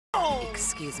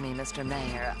Excuse me, Mr.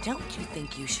 Mayor. Don't you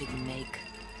think you should make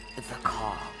the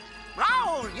call?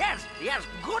 Oh, yes,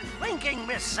 good thinking,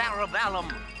 Miss Sara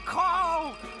Bellum.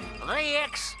 Call the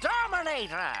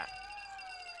exterminator.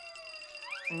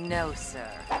 No, sir.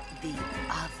 The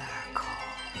other call.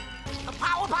 The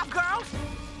Powerpuff Girls?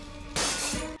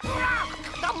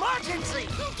 Emergency!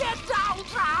 Get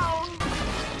downtown!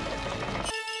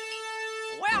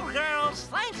 Well, girls,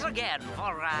 thanks again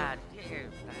for,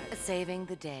 Saving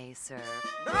the day, sir.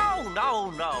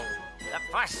 No.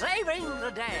 For saving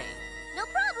the day. No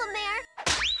problem, Mayor.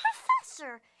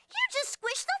 Professor, you just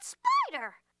squished that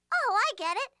spider. Oh, I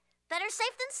get it. Better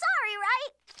safe than sorry,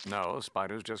 right? No,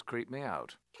 spiders just creep me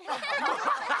out.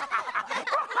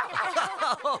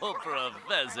 Oh,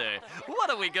 Professor,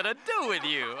 what are we gonna do with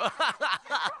you?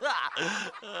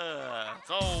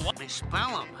 So what? Miss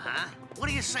Bellum, huh? What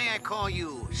do you say I call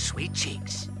you Sweet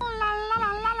Cheeks?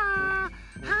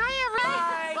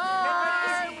 Hi.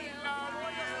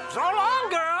 So long,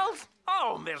 girls.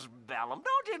 Oh, Miss Bellum,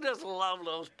 don't you just love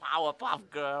those Powerpuff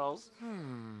Girls?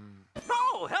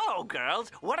 Oh, hello, girls.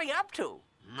 What are you up to?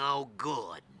 No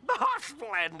good. Oh,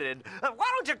 splendid. Why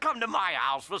don't you come to my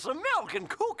house for some milk and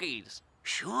cookies?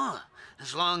 Sure,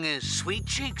 as long as Sweet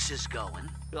Cheeks is going.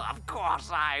 Of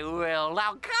course I will.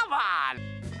 Now, come on.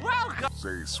 Welcome.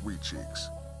 Say, Sweet Cheeks,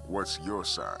 what's your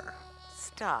sign?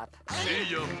 Stop. See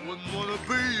ya, wouldn't wanna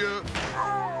be ya.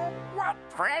 Oh, what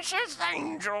precious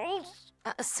angels.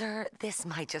 Sir, this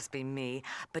might just be me,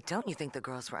 but don't you think the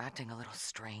girls were acting a little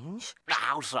strange?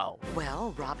 How so?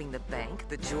 Well, robbing the bank,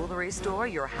 the jewelry store,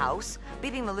 your house,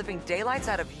 beating the living daylights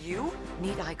out of you?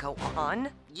 Need I go on?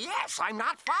 Yes, I'm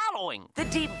not following. The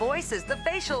deep voices, the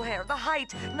facial hair, the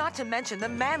height, not to mention the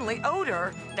manly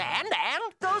odor. And?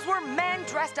 Those were men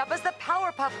dressed up as the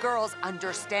Powerpuff Girls,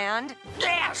 understand?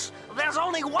 Yes, there's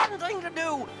only one thing to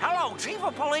do. Hello, Chief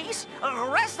of Police.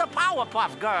 Arrest the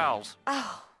Powerpuff Girls.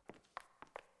 Oh.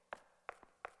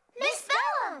 Miss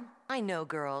Bellum! I know,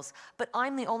 girls, but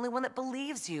I'm the only one that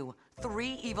believes you.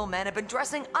 3 evil men have been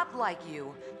dressing up like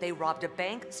you. They robbed a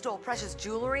bank, stole precious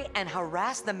jewelry, and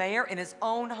harassed the mayor in his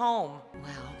own home.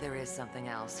 Well, there is something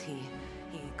else. He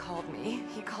called me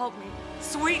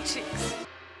Sweet Cheeks.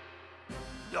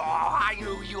 Oh, I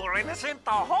knew you were innocent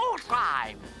the whole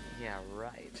time. Yeah,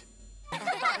 right.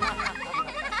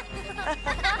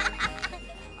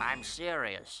 I'm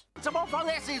serious. So both of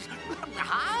this is...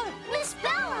 Huh? Miss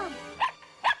Bellum!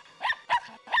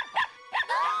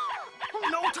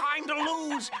 No time to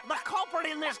lose. The culprit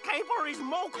in this caper is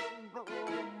Moke.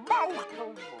 Puppy!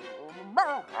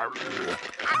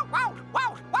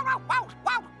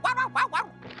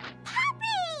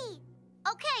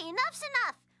 Okay, enough's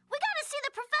enough. We gotta see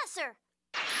the professor.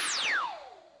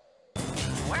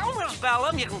 Well, Miss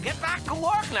Bellum, you can get back to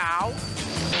work now.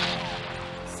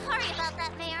 Sorry about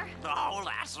that, Mayor. Oh,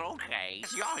 that's okay.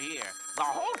 You're here. The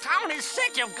whole town is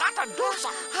sick. You've got to do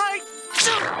something.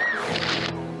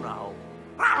 No.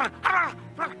 Oh,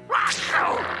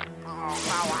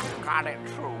 now I've got it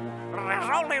too. There's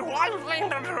only one thing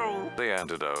to do. The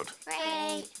antidote.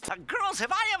 Great. Girls,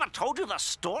 have I ever told you the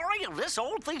story of this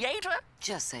old theater?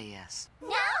 Just say yes.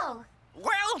 No.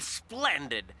 Well,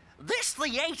 splendid. This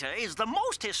theater is the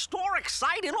most historic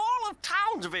site in all of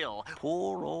Townsville.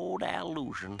 Poor old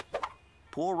Illusion.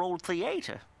 Poor old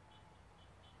theater.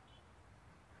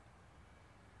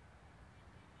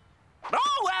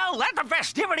 Oh, well, let the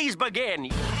festivities begin.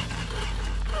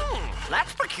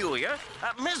 That's peculiar.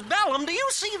 Miss Bellum, do you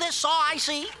see this saw I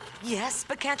see? Yes,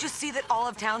 but can't you see that all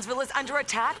of Townsville is under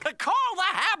attack? Call the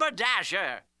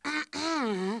haberdasher.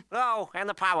 Oh, and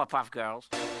the Powerpuff Girls.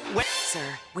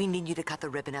 Sir, we need you to cut the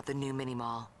ribbon at the new mini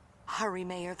mall. Hurry,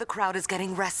 Mayor. The crowd is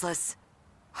getting restless.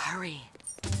 Hurry.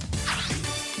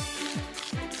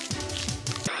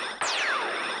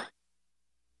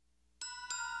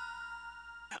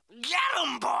 Get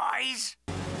 'em, boys!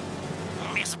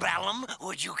 Miss Bellum,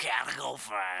 would you care to go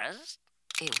first?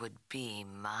 It would be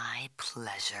my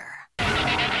pleasure.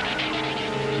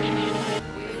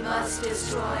 We must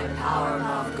destroy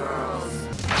Powerpuff Girls.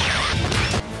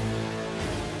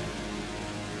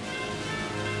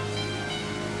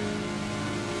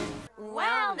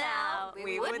 Well, now,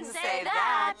 we wouldn't say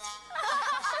that.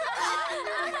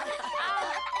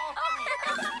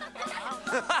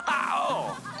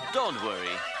 Oh, don't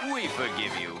worry. We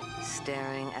forgive you.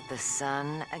 Staring at the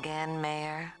sun again,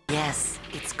 Mayor? Yes,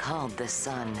 it's called the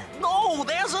sun. Oh,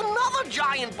 there's another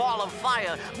giant ball of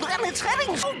fire, and it's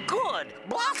heading so good.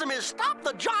 Blossom has stopped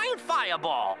the giant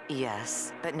fireball.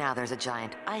 Yes, but now there's a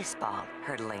giant ice ball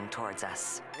hurtling towards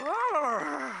us.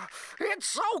 It's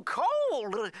so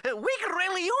cold. We could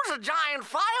really use a giant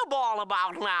fireball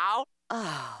about now.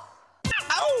 Oh.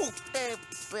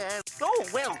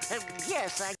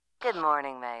 Yes, I... Good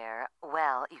morning, Mayor.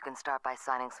 Well, you can start by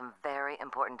signing some very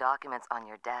important documents on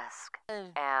your desk.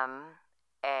 M-A-Y-O-R.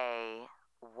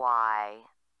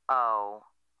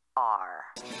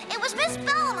 It was Miss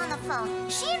Bellum on the phone.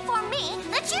 She informed me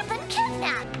that you've been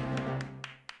kidnapped.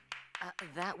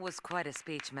 That was quite a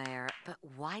speech, Mayor. But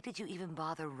why did you even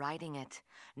bother writing it?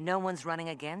 No one's running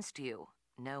against you.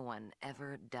 No one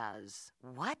ever does.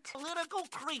 What? Political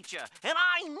creature, and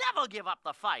I never give up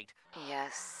the fight.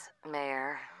 Yes,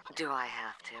 Mayor. Do I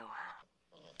have to?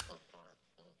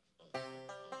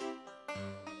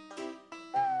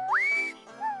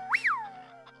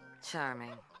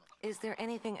 Charming. Is there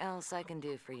anything else I can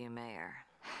do for you, Mayor?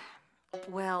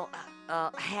 Well,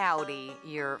 howdy,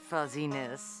 your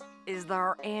fuzziness. Is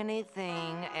there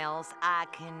anything else I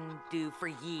can do for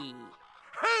ye?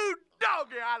 Who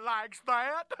doggy I likes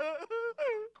that?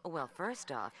 Well,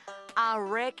 first off, I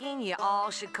reckon you all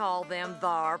should call them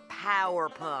the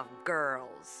Powerpuff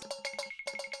Girls.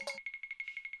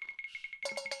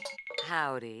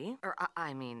 Howdy.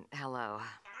 I mean, hello.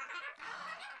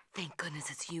 Thank goodness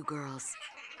it's you girls.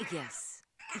 Yes.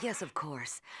 Yes, of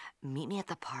course. Meet me at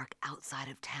the park outside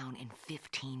of town in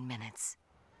 15 minutes.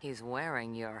 He's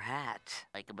wearing your hat.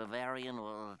 Like a Bavarian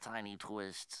or a tiny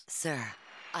twist? Sir,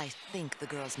 I think the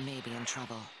girls may be in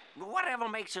trouble. Whatever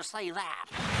makes you say that?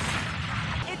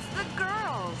 It's the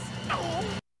girls!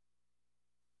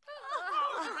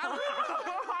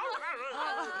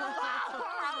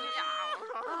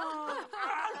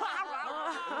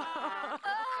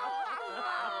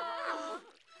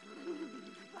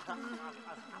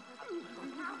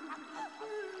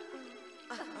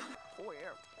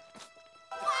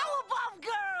 Powerpuff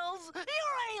Girls! You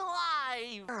ain't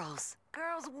live!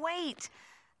 Girls, wait!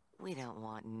 We don't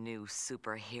want new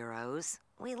superheroes.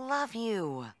 We love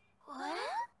you. What?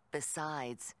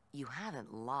 Besides, you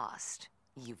haven't lost.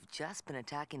 You've just been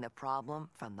attacking the problem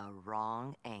from the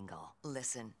wrong angle.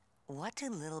 Listen, what do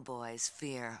little boys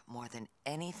fear more than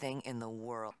anything in the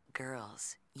world?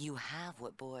 Girls, you have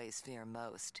what boys fear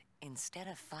most. Instead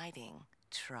of fighting,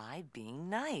 try being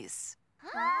nice.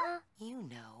 Huh? You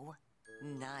know,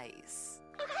 nice.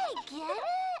 I get it.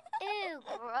 Ew,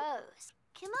 gross.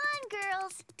 Come on,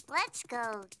 girls. Let's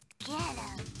go get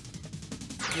 'em.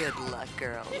 Good luck,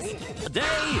 girls. The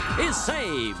day is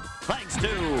saved thanks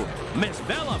to Miss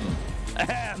Bellum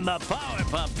and the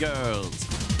Powerpuff Girls,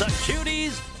 the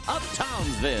cuties of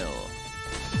Townsville.